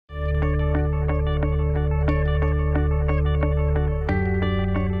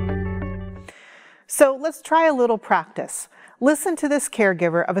So let's try a little practice. Listen to this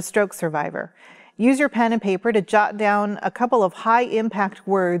caregiver of a stroke survivor. Use your pen and paper to jot down a couple of high-impact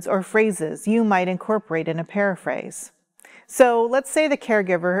words or phrases you might incorporate in a paraphrase. So let's say the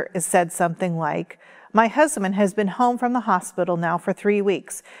caregiver has said something like, "My husband has been home from the hospital now for 3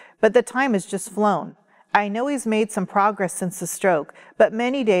 weeks, but the time has just flown. I know he's made some progress since the stroke, but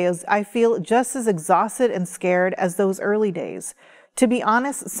many days I feel just as exhausted and scared as those early days. To be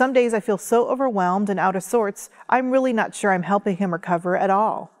honest, some days I feel so overwhelmed and out of sorts, I'm really not sure I'm helping him recover at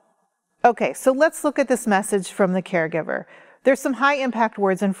all." Okay, so let's look at this message from the caregiver. There's some high-impact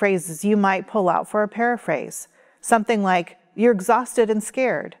words and phrases you might pull out for a paraphrase. Something like, "You're exhausted and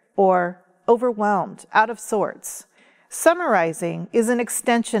scared," or "overwhelmed, out of sorts." Summarizing is an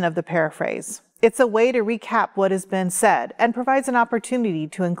extension of the paraphrase. It's a way to recap what has been said and provides an opportunity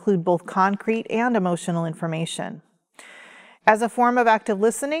to include both concrete and emotional information. As a form of active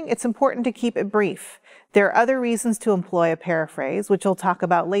listening, it's important to keep it brief. There are other reasons to employ a paraphrase, which we'll talk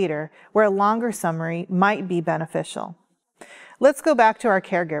about later, where a longer summary might be beneficial. Let's go back to our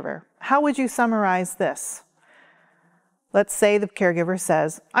caregiver. How would you summarize this? Let's say the caregiver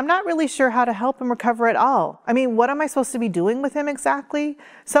says, "I'm not really sure how to help him recover at all. I mean, what am I supposed to be doing with him exactly?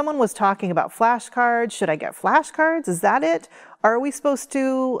 Someone was talking about flashcards. Should I get flashcards? Is that it? Or are we supposed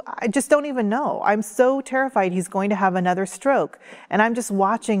to, I just don't even know. I'm so terrified he's going to have another stroke, and I'm just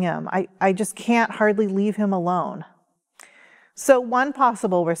watching him. I just can't hardly leave him alone." So one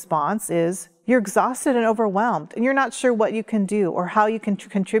possible response is, you're exhausted and overwhelmed, and you're not sure what you can do or how you can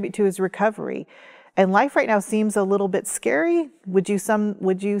contribute to his recovery. And life right now seems a little bit scary. Would you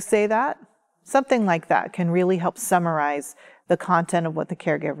say that? Something like that can really help summarize the content of what the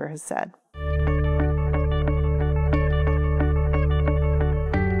caregiver has said.